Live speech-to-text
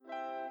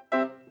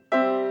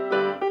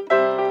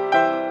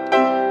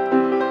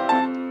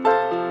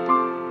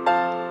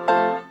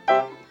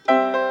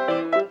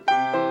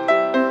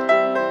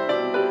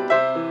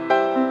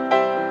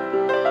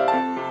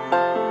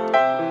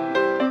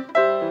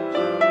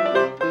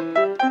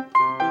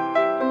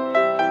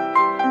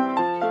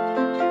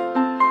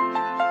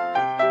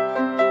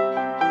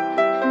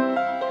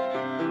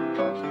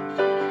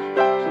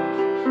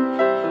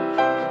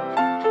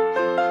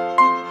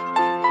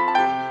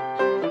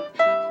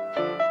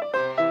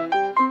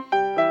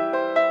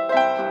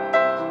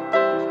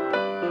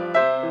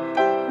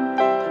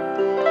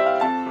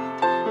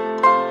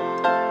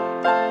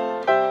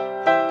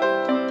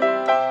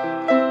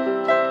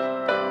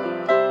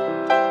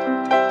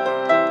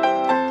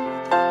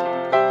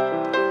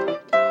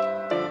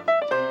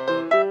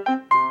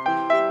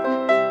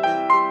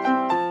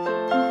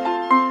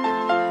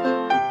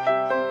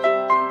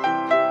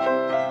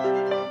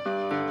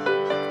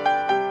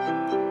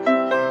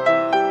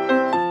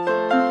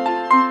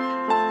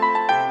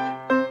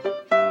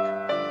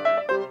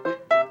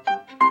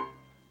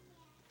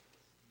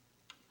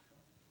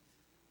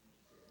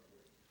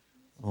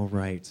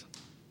right.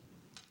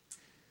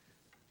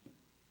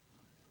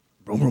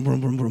 Vroom, vroom,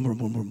 vroom, vroom, vroom, vroom,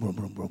 vroom, vroom, vroom,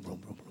 vroom, vroom,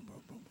 vroom, vroom,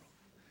 vroom, vroom.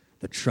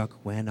 The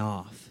truck went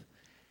off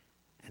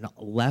and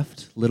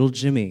left little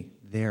Jimmy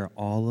there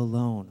all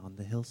alone on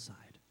the hillside.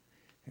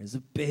 There's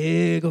a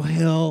big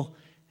hill,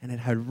 and it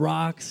had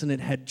rocks, and it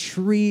had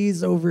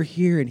trees over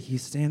here, and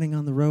he's standing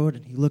on the road,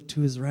 and he looked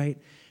to his right,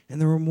 and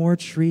there were more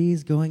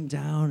trees going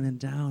down and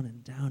down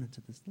and down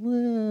into this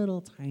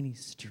little tiny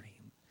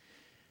stream.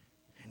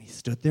 And he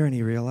stood there, and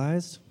he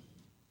realized,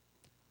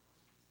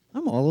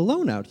 I'm all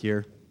alone out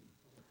here.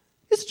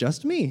 It's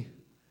just me.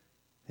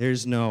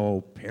 There's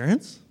no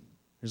parents.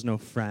 There's no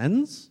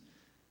friends.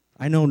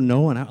 I know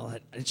no one out.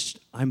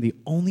 I'm the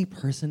only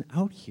person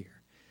out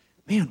here.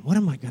 Man, what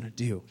am I going to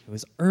do? It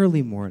was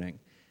early morning.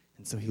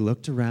 And so he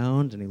looked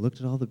around, and he looked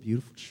at all the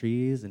beautiful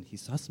trees, and he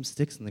saw some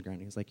sticks in the ground.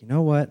 He was like, you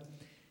know what?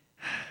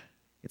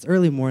 It's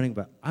early morning,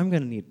 but I'm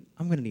going to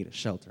need a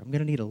shelter. I'm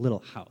going to need a little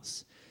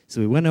house.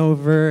 So he went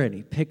over, and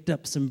he picked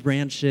up some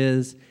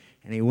branches,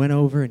 and he went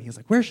over, and he was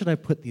like, where should I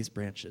put these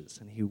branches?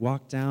 And he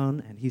walked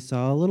down, and he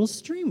saw a little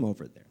stream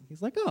over there.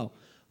 He's like, oh,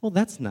 well,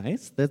 that's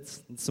nice.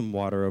 That's some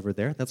water over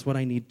there. That's what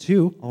I need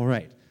too. All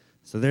right.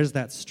 So there's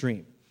that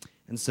stream.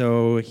 And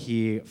so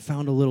he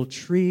found a little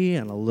tree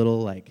and a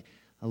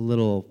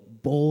little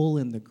bowl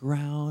in the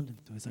ground. And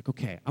so he's like,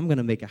 okay, I'm going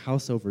to make a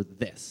house over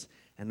this,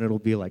 and it'll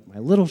be like my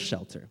little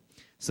shelter.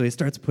 So he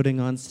starts putting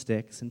on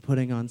sticks, and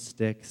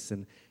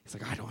he's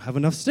like, I don't have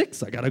enough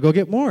sticks. I got to go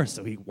get more.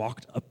 So he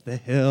walked up the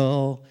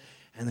hill,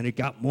 and then he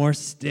got more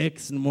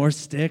sticks, and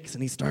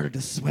he started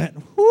to sweat.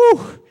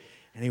 Whew!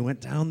 And he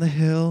went down the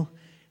hill,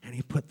 and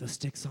he put the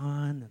sticks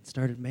on and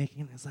started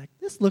making it. He's like,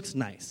 this looks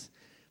nice,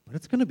 but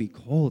it's going to be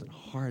cold and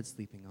hard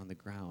sleeping on the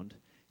ground.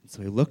 And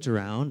so he looked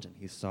around, and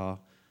he saw,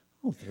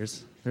 oh,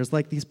 there's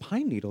like these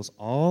pine needles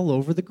all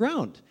over the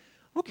ground.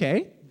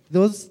 Okay,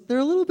 they're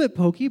a little bit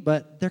pokey,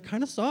 but they're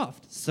kind of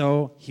soft.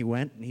 So he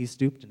went, and he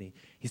stooped, and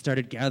he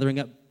started gathering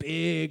up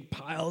big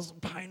piles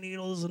of pine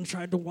needles and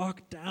tried to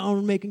walk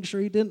down, making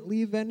sure he didn't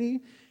leave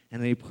any.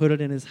 And then he put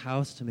it in his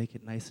house to make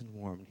it nice and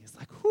warm. And he's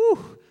like,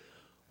 whew,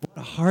 what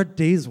a hard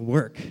day's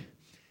work.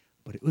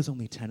 But it was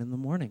only 10 in the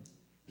morning.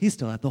 He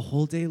still had the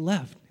whole day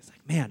left. He's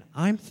like, man,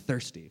 I'm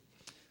thirsty.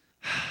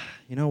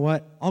 You know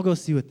what? I'll go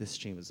see what this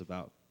stream is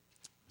about.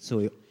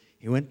 So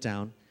he went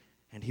down,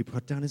 and he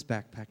put down his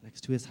backpack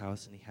next to his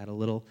house, and he had a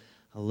little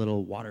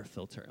water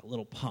filter, a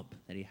little pump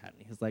that he had.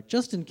 And he was like,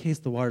 just in case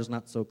the water's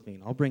not so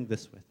clean, I'll bring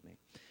this with me.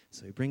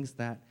 So he brings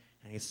that,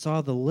 and he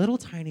saw the little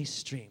tiny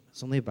stream.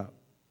 It's only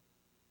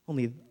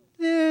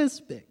this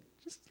big,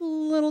 just a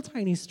little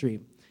tiny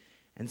stream.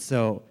 And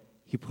so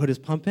he put his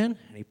pump in,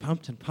 and he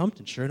pumped,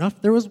 and sure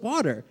enough, there was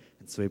water.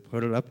 And so he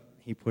put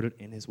it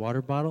in his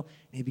water bottle,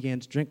 and he began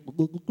to drink.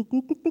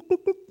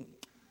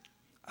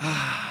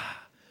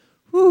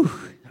 Whew,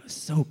 that was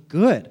so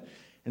good.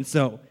 And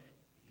so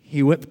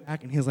he went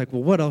back, and he was like,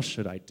 well, what else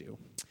should I do?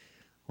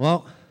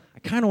 Well, I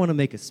kind of want to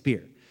make a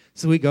spear.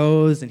 So he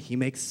goes, and he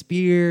makes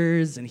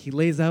spears, and he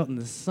lays out in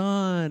the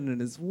sun,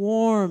 and it's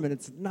warm, and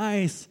it's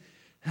nice.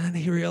 And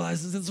he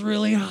realizes it's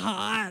really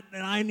hot,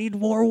 and I need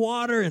more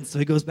water. And so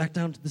he goes back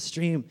down to the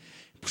stream,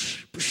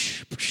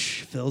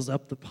 fills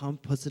up the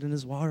pump, puts it in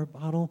his water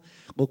bottle.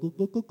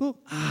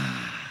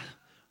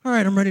 All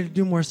right, I'm ready to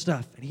do more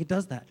stuff. And he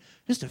does that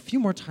just a few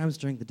more times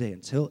during the day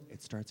until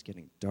it starts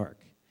getting dark.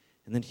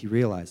 And then he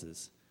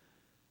realizes,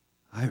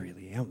 I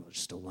really am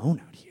just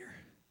alone out here.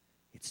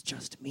 It's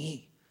just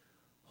me.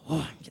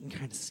 Oh, I'm getting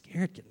kind of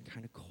scared, getting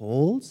kind of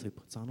cold. So he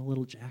puts on a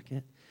little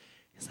jacket.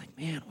 He's like,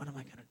 man, what am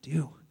I going to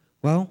do?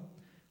 Well,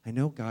 I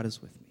know God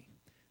is with me.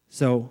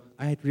 So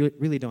I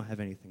really don't have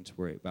anything to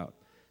worry about.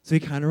 So he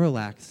kind of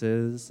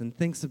relaxes and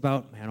thinks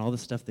about, man, all the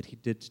stuff that he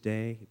did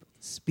today. He built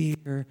a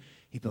spear.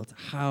 He built a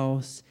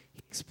house.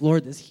 He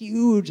explored this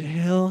huge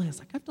hill. He's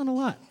like, I've done a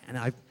lot. And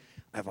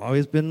I've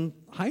always been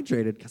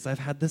hydrated because I've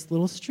had this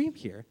little stream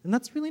here. And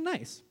that's really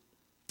nice.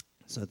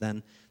 So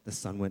then the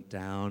sun went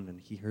down,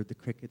 and he heard the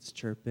crickets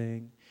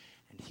chirping,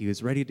 and he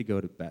was ready to go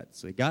to bed.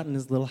 So he got in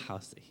his little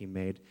house that he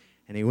made,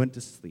 and he went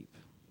to sleep.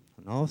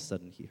 And all of a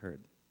sudden, he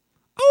heard,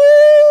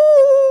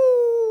 oh!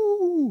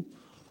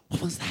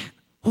 What was that?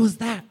 What was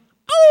that?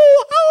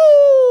 Oh,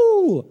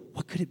 oh!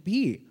 What could it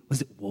be?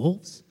 Was it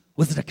wolves?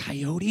 Was it a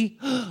coyote?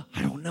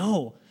 I don't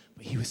know.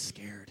 But he was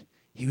scared.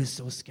 He was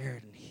so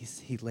scared. And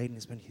he laid in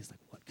his bed. He's like,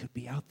 what could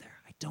be out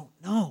there? I don't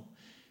know.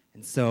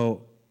 And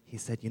so he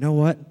said, you know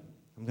what?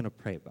 I'm going to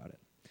pray about it.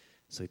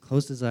 So he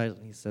closed his eyes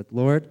and he said,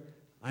 Lord,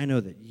 I know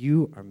that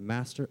you are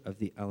master of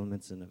the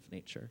elements and of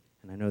nature.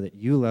 And I know that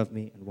you love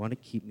me and want to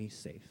keep me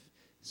safe.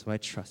 So I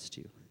trust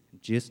you. In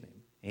Jesus'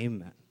 name,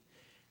 amen.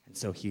 And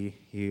so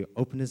he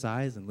opened his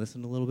eyes and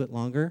listened a little bit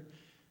longer,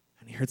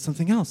 and he heard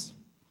something else.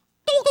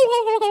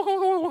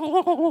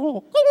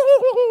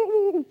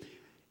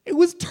 It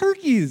was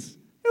turkeys.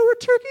 There were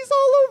turkeys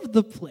all over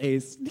the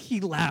place.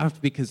 He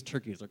laughed because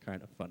turkeys are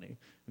kind of funny.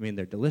 I mean,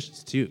 they're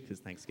delicious, too, because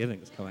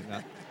Thanksgiving is coming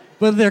up.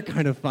 But they're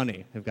kind of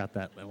funny. They've got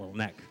that little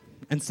neck.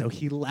 And so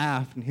he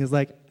laughed, and he was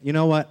like, you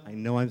know what? I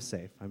know I'm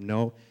safe. I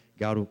know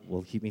God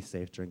will keep me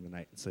safe during the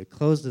night. And so he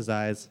closed his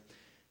eyes,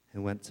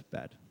 and went to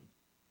bed.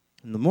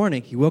 In the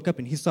morning, he woke up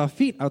and he saw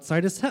feet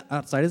outside his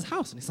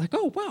house. And he's like,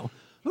 oh, wow,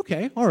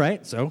 okay, all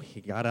right. So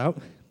he got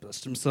out,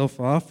 dusted himself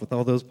off with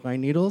all those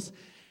pine needles,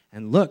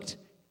 and looked,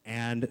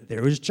 and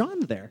there was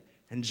John there.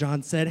 And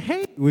John said,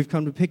 hey, we've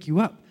come to pick you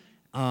up.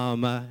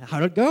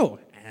 How'd it go?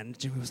 And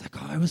Jimmy was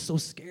like, oh, I was so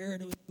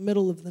scared. It was the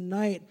middle of the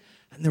night,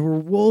 and there were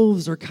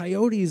wolves or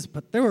coyotes,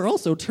 but there were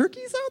also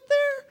turkeys out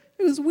there.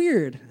 It was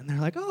weird. And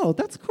they're like, oh,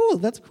 that's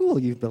cool.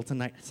 You built a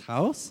nice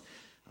house.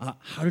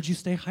 How did you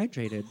stay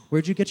hydrated?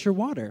 Where'd you get your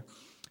water?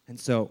 And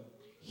so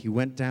he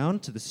went down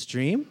to the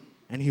stream,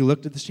 and he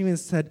looked at the stream and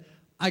said,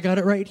 I got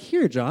it right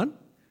here, John.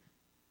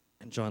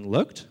 And John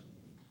looked,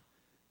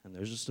 and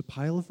there's just a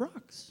pile of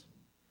rocks.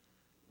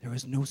 There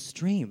was no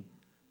stream.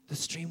 The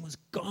stream was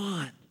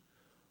gone.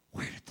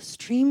 Where did the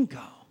stream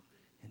go?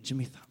 And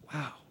Jimmy thought,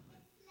 wow,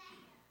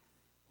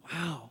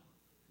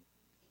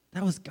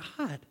 that was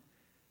God.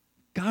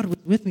 God was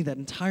with me that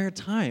entire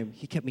time.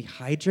 He kept me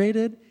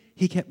hydrated.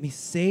 He kept me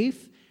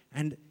safe.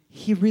 And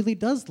he really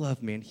does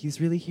love me, and he's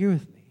really here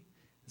with me.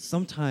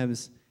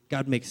 Sometimes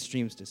God makes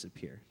streams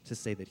disappear to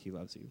say that he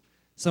loves you.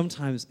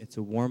 Sometimes it's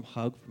a warm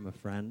hug from a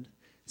friend.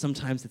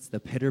 Sometimes it's the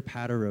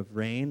pitter-patter of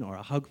rain or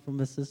a hug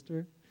from a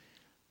sister.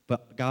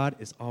 But God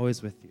is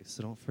always with you,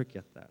 so don't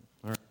forget that.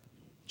 All right.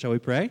 Shall we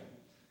pray?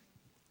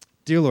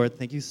 Dear Lord,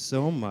 thank you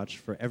so much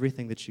for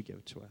everything that you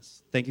give to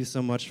us. Thank you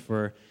so much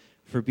for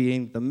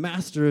being the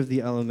master of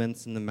the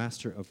elements and the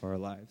master of our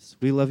lives.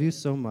 We love you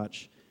so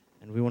much,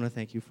 and we want to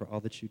thank you for all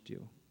that you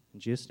do. In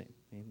Jesus' name,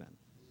 amen.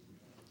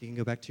 You can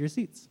go back to your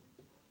seats.